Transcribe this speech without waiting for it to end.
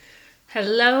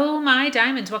Hello, my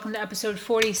diamonds. Welcome to episode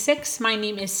 46. My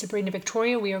name is Sabrina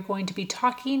Victoria. We are going to be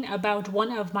talking about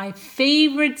one of my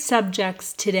favorite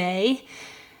subjects today,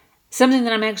 something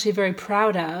that I'm actually very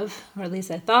proud of, or at least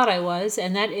I thought I was,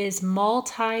 and that is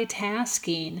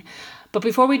multitasking. But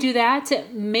before we do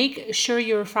that, make sure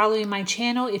you're following my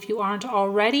channel if you aren't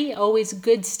already. Always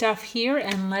good stuff here,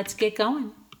 and let's get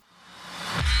going.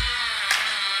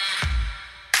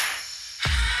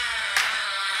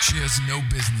 She has no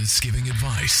business giving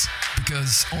advice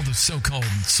because all the so-called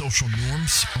social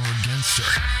norms are against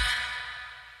her.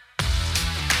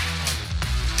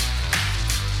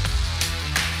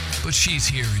 But she's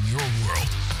here in your world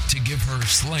to give her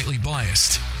slightly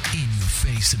biased,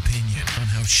 in-your-face opinion on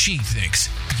how she thinks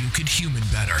you could human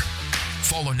better.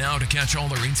 Follow now to catch all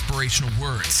her inspirational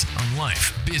words on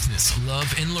life, business,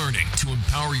 love, and learning to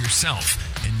empower yourself.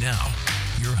 And now,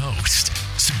 your host,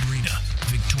 Sabrina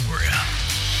Victoria.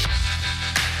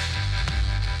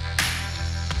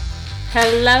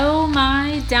 Hello,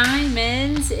 my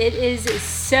diamonds. It is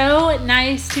so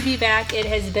nice to be back. It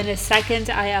has been a second.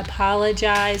 I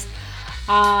apologize.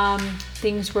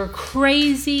 Things were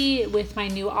crazy with my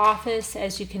new office.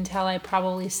 As you can tell, I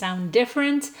probably sound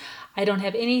different. I don't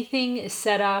have anything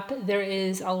set up. There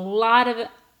is a lot of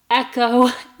echo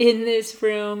in this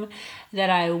room that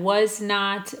I was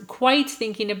not quite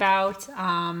thinking about.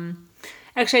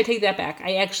 Actually, I take that back.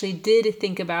 I actually did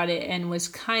think about it and was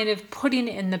kind of putting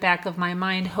it in the back of my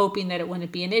mind, hoping that it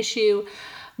wouldn't be an issue,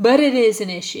 but it is an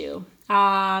issue.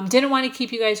 Didn't want to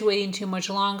keep you guys waiting too much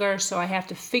longer, so I have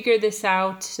to figure this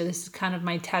out. So this is kind of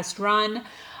my test run.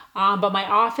 But my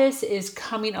office is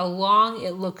coming along.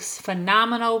 It looks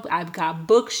phenomenal. I've got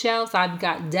bookshelves, I've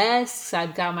got desks,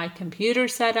 I've got my computer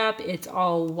set up. It's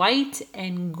all white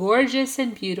and gorgeous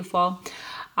and beautiful.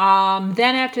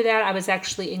 Then after that, I was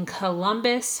actually in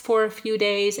Columbus for a few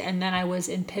days, and then I was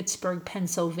in Pittsburgh,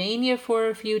 Pennsylvania for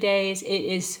a few days. It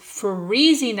is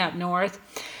freezing up north.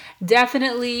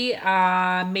 Definitely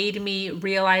made me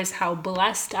realize how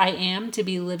blessed I am to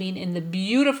be living in the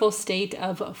beautiful state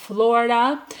of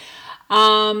Florida.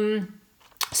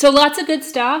 So lots of good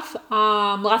stuff,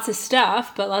 lots of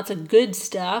stuff, but lots of good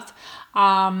stuff.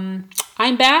 I'm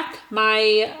back.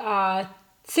 My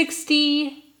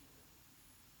 60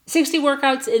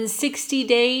 workouts in 60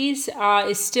 days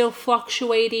is still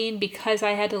fluctuating because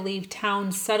I had to leave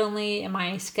town suddenly and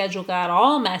my schedule got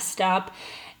all messed up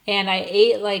and I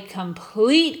ate like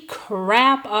complete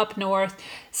crap up north.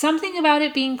 Something about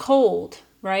it being cold,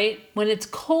 right? When it's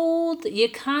cold, you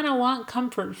kind of want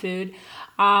comfort food.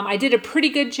 I did a pretty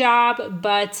good job,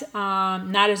 but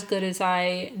not as good as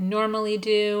I normally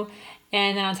do.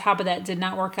 And then on top of that, did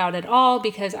not work out at all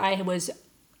because I was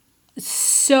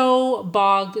so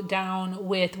bogged down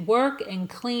with work and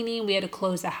cleaning. We had to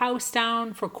close the house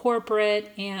down for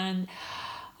corporate, and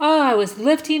I was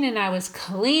lifting and I was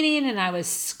cleaning and I was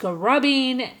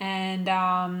scrubbing and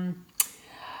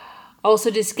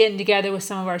also just getting together with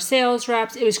some of our sales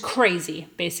reps. It was crazy,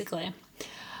 basically.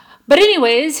 But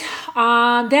anyways,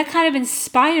 that kind of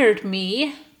inspired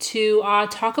me to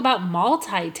talk about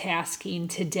multitasking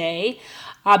today.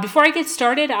 Before I get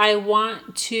started, I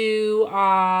want to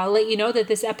let you know that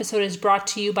this episode is brought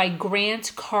to you by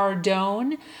Grant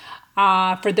Cardone.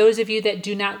 For those of you that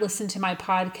do not listen to my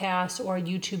podcast or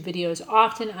YouTube videos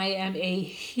often, I am a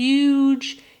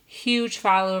huge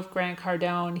follower of Grant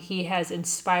Cardone. He has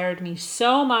inspired me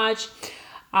so much.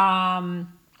 I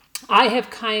have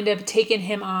kind of taken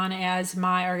him on as or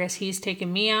I guess he's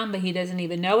taken me on, but he doesn't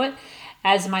even know it,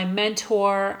 as my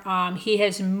mentor. He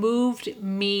has moved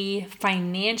me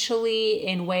financially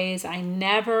in ways I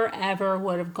never, ever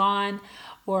would have gone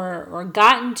or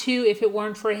gotten to if it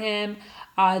weren't for him.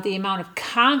 The amount of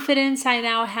confidence I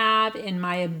now have in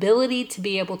my ability to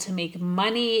be able to make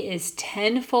money is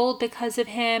tenfold because of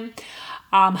him.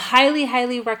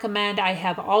 Highly recommend. I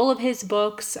have all of his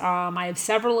books. I have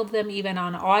several of them even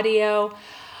on audio.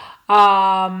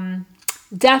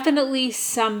 Definitely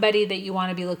somebody that you want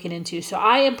to be looking into. So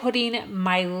I am putting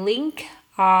my link,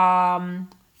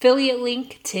 affiliate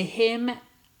link to him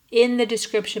in the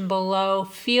description below.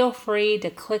 Feel free to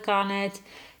click on it,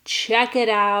 check it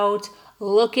out,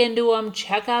 look into him,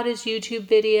 check out his YouTube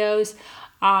videos.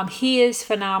 He is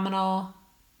phenomenal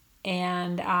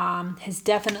and has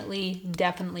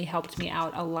definitely helped me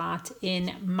out a lot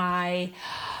in my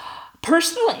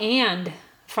personal and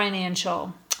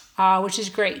financial, which is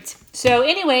great. So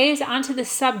anyways, onto the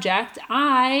subject.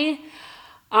 I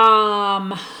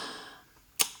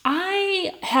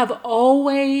have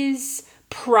always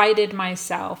prided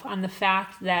myself on the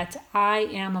fact that I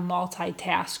am a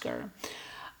multitasker.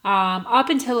 Up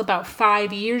until about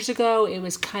 5 years ago, it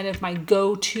was kind of my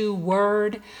go-to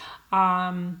word.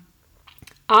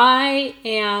 I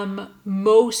am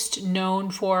most known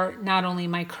for not only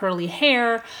my curly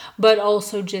hair, but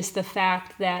also just the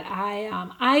fact that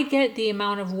I get the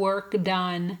amount of work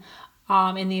done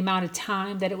in the amount of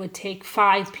time that it would take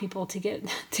 5 people to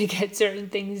get certain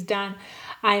things done.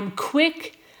 I am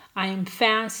quick, I am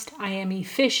fast, I am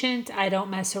efficient, I don't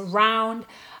mess around.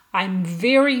 I'm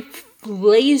very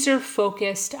laser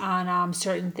focused on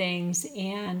certain things,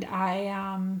 and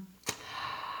I'm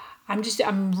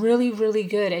really, really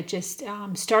good at just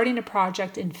starting a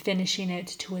project and finishing it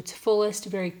to its fullest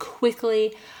very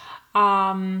quickly.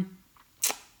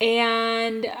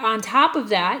 And on top of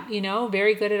that,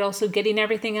 very good at also getting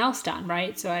everything else done,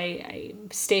 right? So I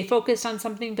stay focused on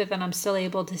something, but then I'm still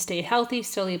able to stay healthy,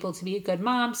 still able to be a good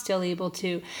mom, still able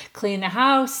to clean the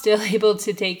house, still able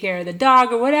to take care of the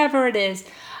dog or whatever it is.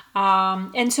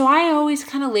 And so I always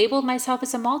kind of labeled myself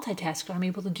as a multitasker. I'm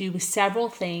able to do several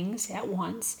things at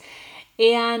once.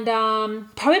 And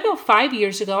probably about 5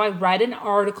 years ago, I read an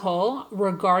article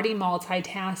regarding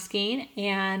multitasking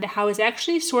and how it's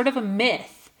actually sort of a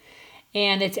myth.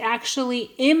 And it's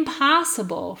actually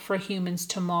impossible for humans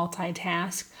to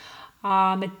multitask.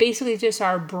 It basically just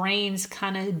our brains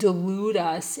kind of delude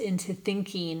us into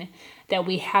thinking that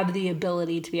we have the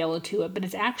ability to be able to do it, but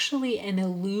it's actually an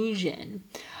illusion.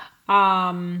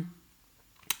 And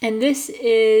this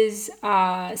is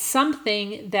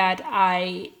something that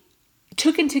I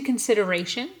took into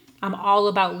consideration. I'm all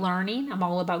about learning. I'm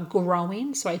all about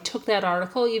growing. So I took that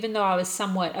article, even though I was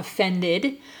somewhat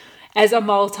offended as a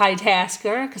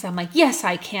multitasker, because I'm like, yes,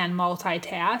 I can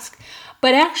multitask.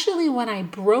 But actually, when I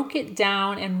broke it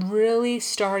down and really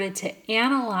started to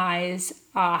analyze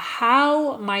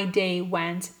how my day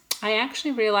went, I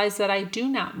actually realized that I do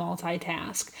not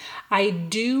multitask. I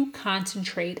do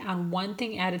concentrate on one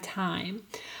thing at a time.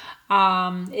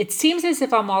 It seems as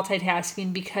if I'm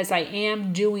multitasking because I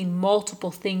am doing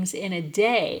multiple things in a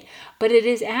day, but it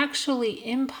is actually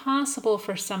impossible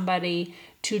for somebody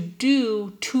to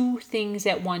do 2 things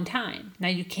at one time. Now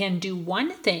you can do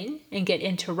one thing and get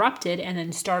interrupted and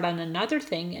then start on another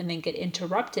thing and then get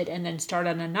interrupted and then start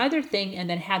on another thing and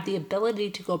then have the ability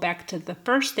to go back to the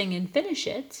first thing and finish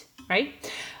it, right?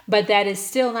 But that is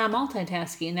still not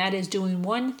multitasking. That is doing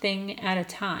one thing at a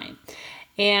time.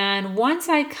 And once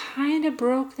I kind of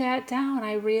broke that down,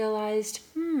 I realized,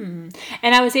 and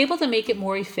I was able to make it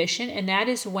more efficient. And that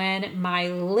is when my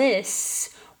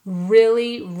lists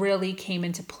really, really came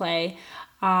into play.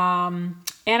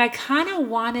 And I kind of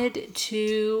wanted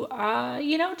to,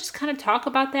 just kind of talk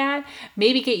about that.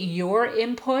 Maybe get your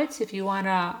input if you want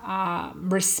to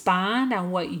respond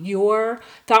on what your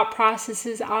thought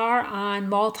processes are on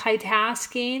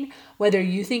multitasking, whether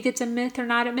you think it's a myth or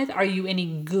not a myth. Are you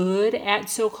any good at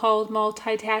so-called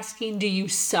multitasking? Do you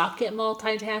suck at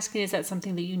multitasking? Is that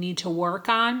something that you need to work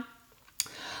on?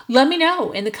 Let me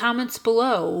know in the comments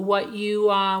below what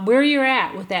where you're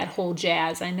at with that whole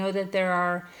jazz. I know that there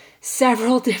are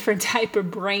several different type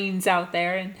of brains out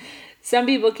there, and some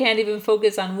people can't even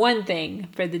focus on one thing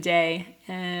for the day,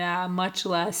 and much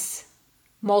less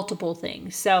multiple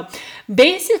things. So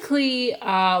basically,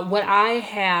 what I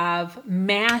have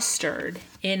mastered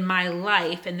in my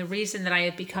life, and the reason that I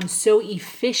have become so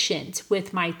efficient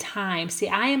with my time. See,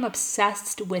 I am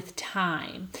obsessed with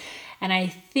time. And I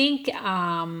think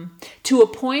to a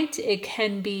point, it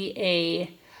can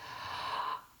be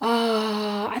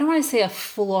I don't want to say a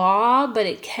flaw, but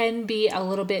it can be a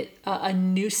little bit a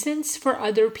nuisance for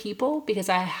other people because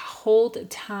I hold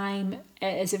time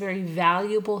as a very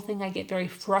valuable thing. I get very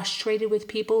frustrated with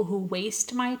people who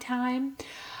waste my time.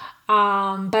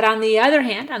 But on the other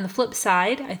hand, on the flip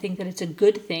side, I think that it's a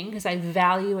good thing because I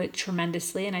value it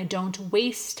tremendously and I don't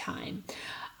waste time.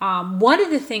 One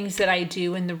of the things that I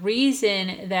do, and the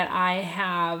reason that I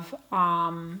have,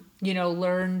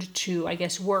 learned to, I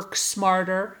guess, work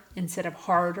smarter instead of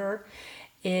harder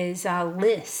is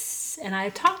lists. And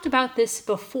I've talked about this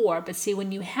before, but see,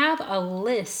 when you have a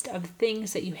list of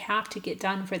things that you have to get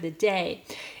done for the day,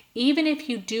 even if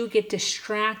you do get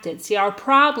distracted, see, our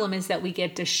problem is that we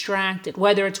get distracted,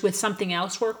 whether it's with something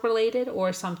else work-related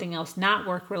or something else not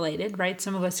work-related, right?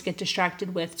 Some of us get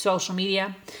distracted with social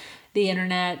media, the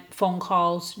internet, phone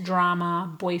calls,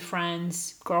 drama,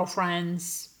 boyfriends,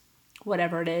 girlfriends,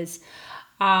 whatever it is.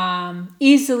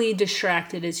 Easily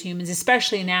distracted as humans,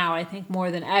 especially now, I think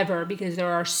more than ever, because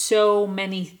there are so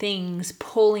many things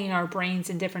pulling our brains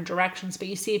in different directions. But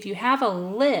you see, if you have a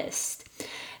list,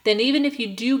 then even if you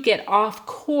do get off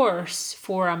course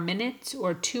for a minute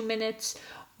or 2 minutes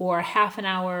or half an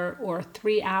hour or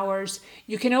 3 hours,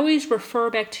 you can always refer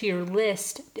back to your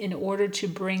list in order to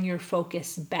bring your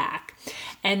focus back.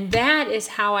 And that is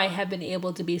how I have been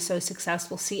able to be so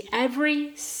successful. See,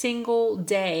 every single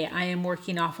day I am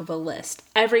working off of a list.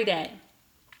 Every day.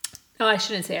 No, I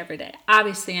shouldn't say every day.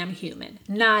 Obviously, I'm human.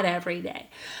 Not every day.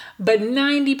 But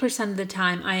 90% of the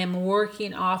time, I am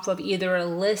working off of either a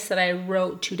list that I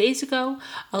wrote 2 days ago,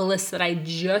 a list that I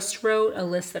just wrote, a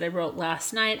list that I wrote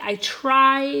last night. I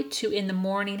try to, in the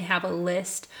morning, have a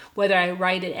list, whether I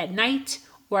write it at night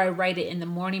or I write it in the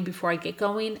morning before I get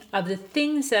going, of the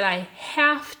things that I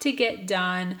have to get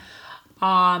done,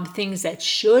 things that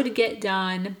should get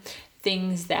done,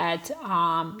 things that,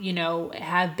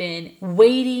 have been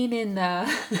waiting in the,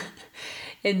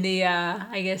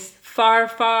 I guess, far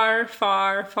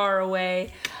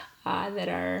away, that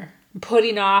are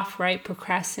putting off, right?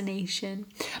 Procrastination.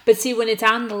 But see, when it's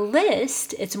on the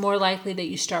list, it's more likely that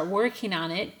you start working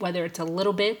on it, whether it's a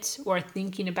little bit or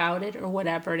thinking about it or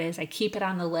whatever it is. I keep it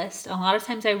on the list. A lot of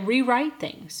times I rewrite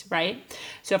things, right?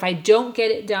 So if I don't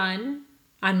get it done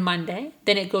on Monday,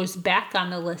 then it goes back on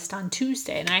the list on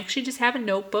Tuesday. And I actually just have a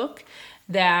notebook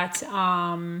that,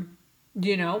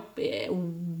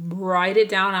 write it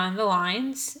down on the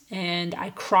lines, and I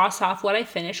cross off what I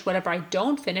finish. Whatever I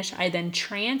don't finish, I then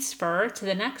transfer to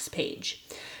the next page.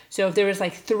 So if there was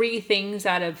like 3 things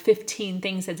out of 15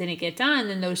 things that didn't get done,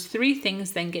 then those 3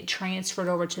 things then get transferred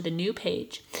over to the new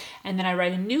page. And then I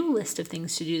write a new list of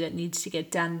things to do that needs to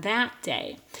get done that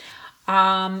day.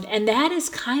 And that is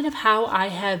kind of how I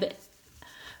have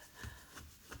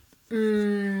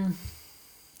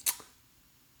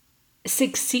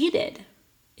succeeded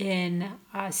in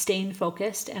staying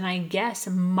focused, and I guess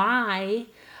my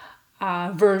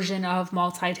version of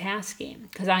multitasking,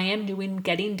 because I am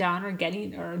getting done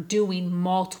or doing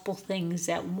multiple things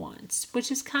at once,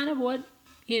 which is kind of what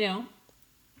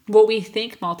we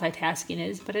think multitasking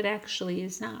is, but it actually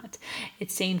is not.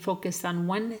 It's staying focused on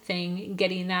one thing,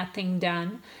 getting that thing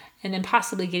done, and then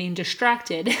possibly getting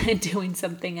distracted and doing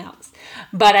something else.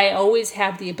 But I always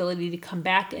have the ability to come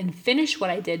back and finish what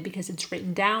I did because it's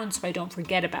written down so I don't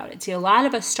forget about it. See, a lot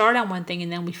of us start on one thing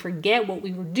and then we forget what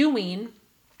we were doing,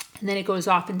 and then it goes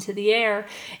off into the air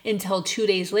until 2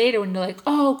 days later when you're like,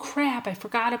 oh crap, I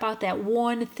forgot about that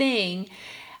one thing.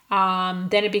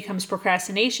 Then it becomes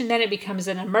procrastination. Then it becomes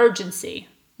an emergency,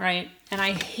 right? And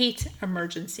I hate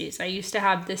emergencies. I used to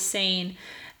have this saying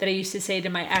that I used to say to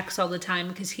my ex all the time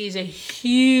because he's a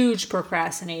huge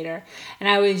procrastinator. And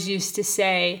I always used to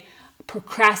say,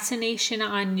 procrastination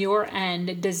on your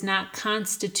end does not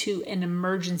constitute an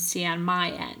emergency on my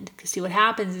end. Because see, what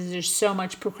happens is there's so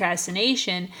much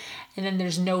procrastination and then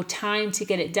there's no time to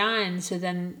get it done. So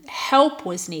then help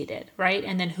was needed, right?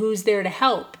 And then who's there to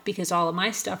help? Because all of my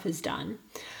stuff is done.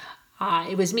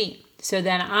 It was me. So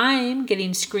then I'm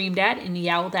getting screamed at and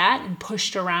yelled at and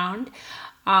pushed around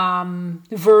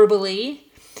verbally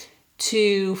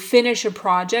to finish a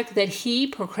project that he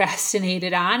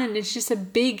procrastinated on. And it's just a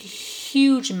big,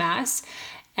 huge mess.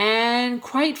 And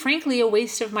quite frankly, a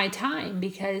waste of my time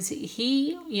because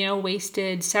he,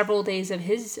 wasted several days of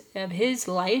his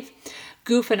life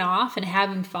goofing off and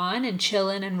having fun and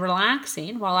chilling and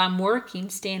relaxing while I'm working,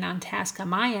 staying on task on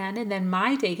my end. And then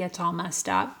my day gets all messed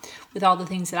up with all the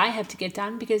things that I have to get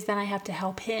done because then I have to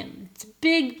help him. It's a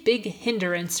big, big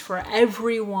hindrance for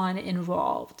everyone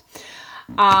involved.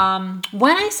 When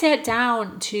I sat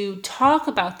down to talk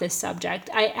about this subject,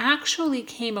 I actually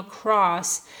came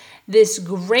across this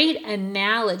great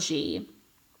analogy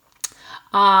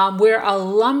where a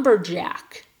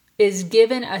lumberjack is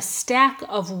given a stack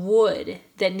of wood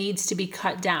that needs to be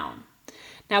cut down.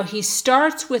 Now he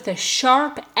starts with a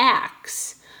sharp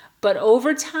axe, but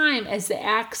over time as the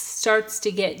axe starts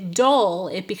to get dull,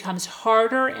 it becomes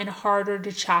harder and harder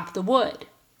to chop the wood.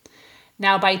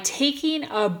 Now by taking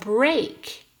a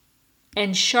break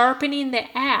and sharpening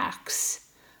the axe,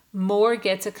 more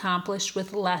gets accomplished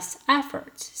with less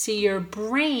effort. See, your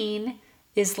brain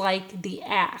is like the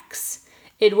axe.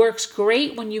 It works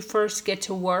great when you first get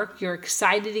to work. You're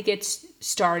excited to get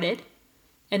started.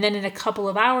 And then in a couple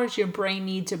of hours, your brain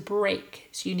needs a break.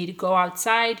 So you need to go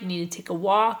outside. You need to take a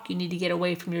walk. You need to get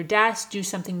away from your desk. Do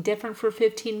something different for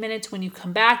 15 minutes. When you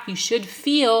come back, you should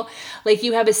feel like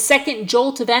you have a second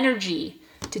jolt of energy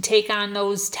to take on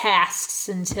those tasks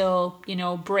until,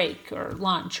 break or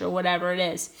lunch or whatever it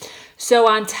is. So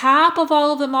on top of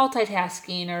all of the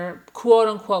multitasking or quote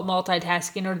unquote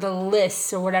multitasking or the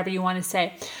lists or whatever you want to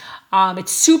say,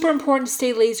 it's super important to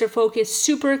stay laser focused,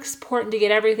 super important to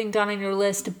get everything done on your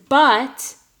list.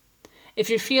 But if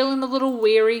you're feeling a little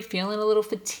weary, feeling a little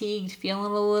fatigued,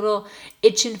 feeling a little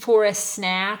itching for a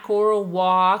snack or a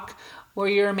walk, or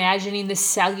you're imagining the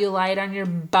cellulite on your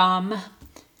bum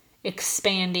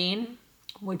expanding,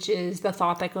 which is the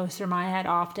thought that goes through my head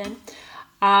often,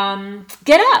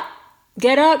 get up,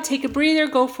 take a breather,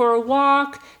 go for a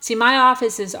walk. See, my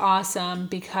office is awesome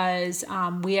because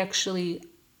we actually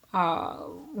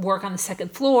work on the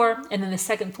second floor, and then the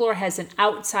second floor has an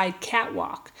outside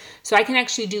catwalk. So I can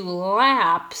actually do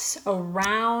laps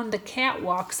around the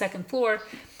catwalk, second floor,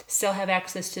 still have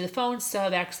access to the phone, still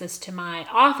have access to my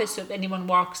office. So if anyone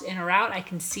walks in or out, I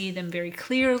can see them very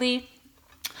clearly.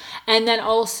 And then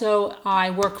also I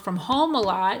work from home a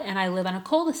lot, and I live on a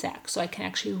cul-de-sac. So I can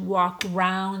actually walk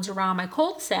rounds around my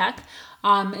cul-de-sac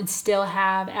and still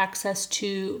have access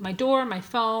to my door, my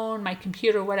phone, my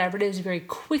computer, whatever it is, very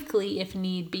quickly if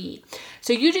need be.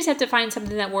 So you just have to find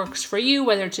something that works for you,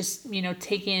 whether it's just,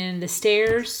 taking the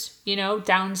stairs,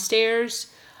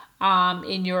 downstairs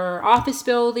in your office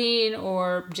building,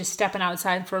 or just stepping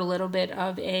outside for a little bit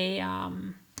of a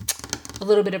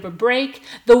break.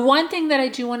 The one thing that I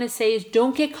do want to say is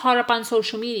don't get caught up on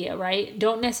social media, right?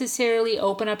 Don't necessarily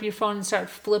open up your phone and start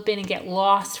flipping and get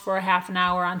lost for a half an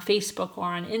hour on Facebook or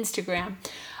on Instagram.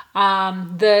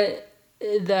 The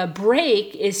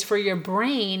break is for your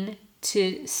brain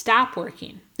to stop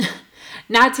working,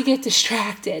 not to get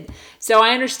distracted. So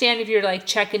I understand if you're like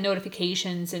checking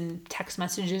notifications and text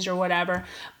messages or whatever,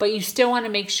 but you still want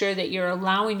to make sure that you're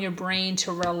allowing your brain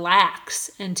to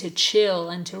relax and to chill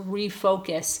and to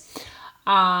refocus.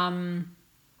 And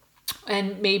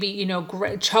maybe,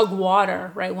 chug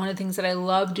water, right? One of the things that I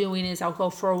love doing is I'll go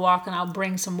for a walk and I'll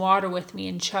bring some water with me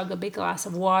and chug a big glass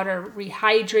of water.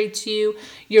 Rehydrates you.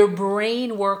 Your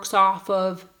brain works off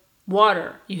of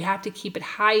water. You have to keep it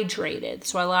hydrated.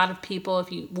 So a lot of people, if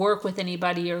you work with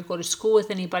anybody or go to school with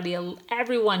anybody,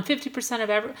 everyone, 50% of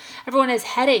everyone has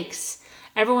headaches.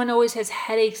 Everyone always has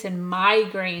headaches and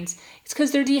migraines. It's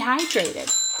because they're dehydrated.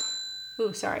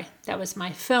 Ooh, sorry. That was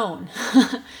my phone.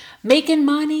 Making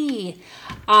money.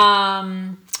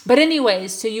 But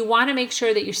anyways, so you want to make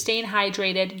sure that you're staying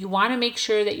hydrated. You want to make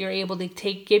sure that you're able to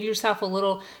give yourself a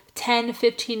little 10,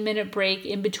 15 minute break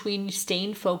in between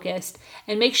staying focused,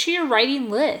 and make sure you're writing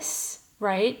lists,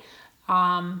 right?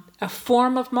 A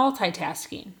form of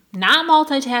multitasking, not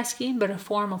multitasking, but a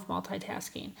form of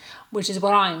multitasking, which is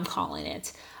what I'm calling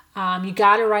it. You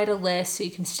got to write a list so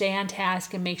you can stay on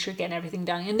task and make sure you're getting everything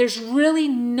done. And there's really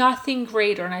nothing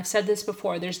greater, and I've said this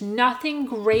before, there's nothing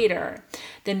greater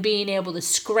than being able to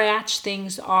scratch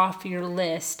things off your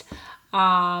list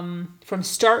from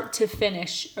start to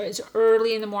finish as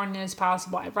early in the morning as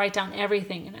possible. I write down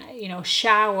everything, and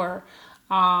shower,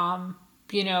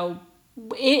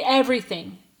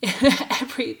 everything,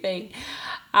 everything.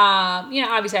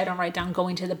 Obviously I don't write down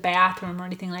going to the bathroom or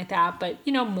anything like that, but,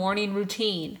 morning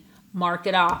routine, mark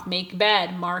it off, make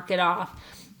bed, mark it off,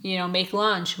 make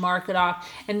lunch, mark it off.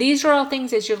 And these are all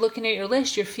things, as you're looking at your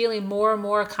list, you're feeling more and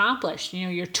more accomplished.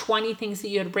 Your 20 things that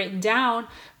you had written down,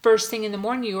 first thing in the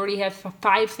morning, you already have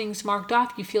 5 things marked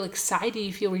off. You feel excited,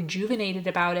 you feel rejuvenated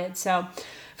about it. So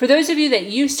for those of you that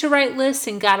used to write lists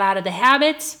and got out of the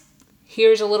habits,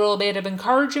 here's a little bit of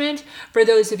encouragement. For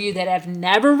those of you that have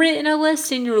never written a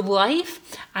list in your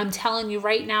life, I'm telling you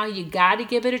right now, you got to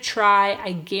give it a try.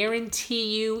 I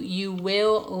guarantee you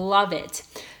will love it.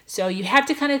 So you have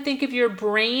to kind of think of your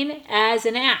brain as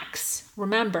an axe.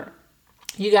 Remember,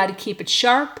 you got to keep it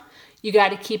sharp. You got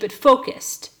to keep it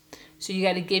focused. So you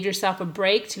got to give yourself a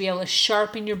break to be able to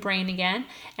sharpen your brain again.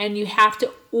 And you have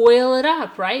to oil it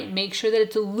up, right? Make sure that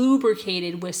it's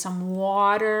lubricated with some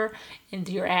water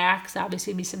into your axe.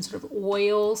 Obviously, be some sort of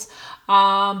oils.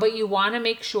 But you want to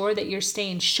make sure that you're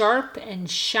staying sharp and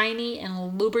shiny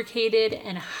and lubricated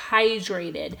and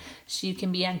hydrated. So you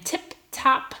can be on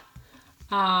tip-top,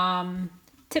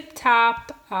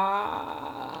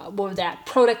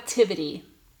 productivity.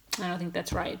 I don't think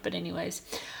that's right, but anyways.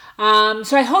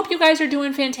 So I hope you guys are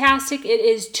doing fantastic. It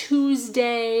is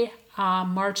Tuesday,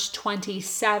 March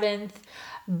 27th.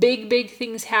 Big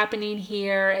things happening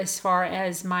here as far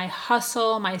as my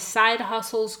side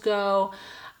hustles go.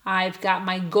 I've got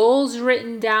my goals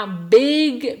written down,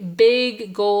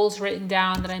 big goals written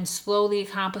down that I'm slowly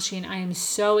accomplishing. I am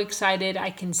so excited. I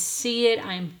can see it.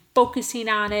 I'm focusing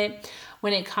on it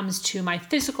when it comes to my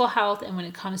physical health and when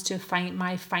it comes to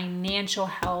my financial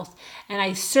health. And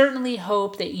I certainly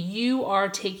hope that you are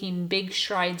taking big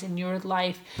strides in your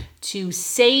life to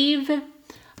save,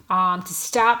 to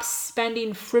stop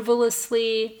spending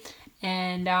frivolously,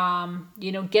 and,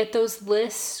 get those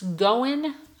lists going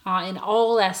in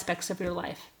all aspects of your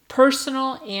life,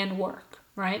 personal and work,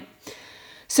 right?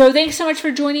 So thanks so much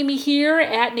for joining me here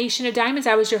at Nation of Diamonds.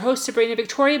 I was your host, Sabrina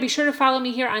Victoria. Be sure to follow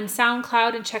me here on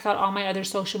SoundCloud and check out all my other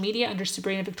social media under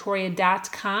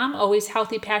SabrinaVictoria.com. Always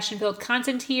healthy, passion-filled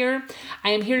content here.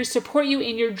 I am here to support you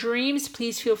in your dreams.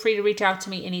 Please feel free to reach out to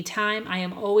me anytime. I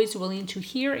am always willing to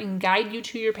hear and guide you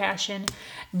to your passion.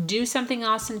 Do something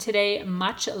awesome today.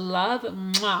 Much love.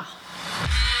 Mwah.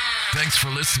 Thanks for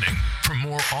listening. For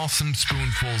more awesome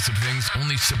spoonfuls of things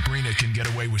only Sabrina can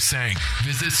get away with saying,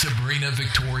 visit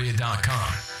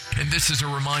SabrinaVictoria.com. And this is a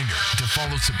reminder to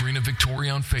follow Sabrina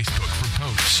Victoria on Facebook for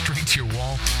posts straight to your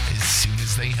wall as soon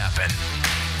as they happen.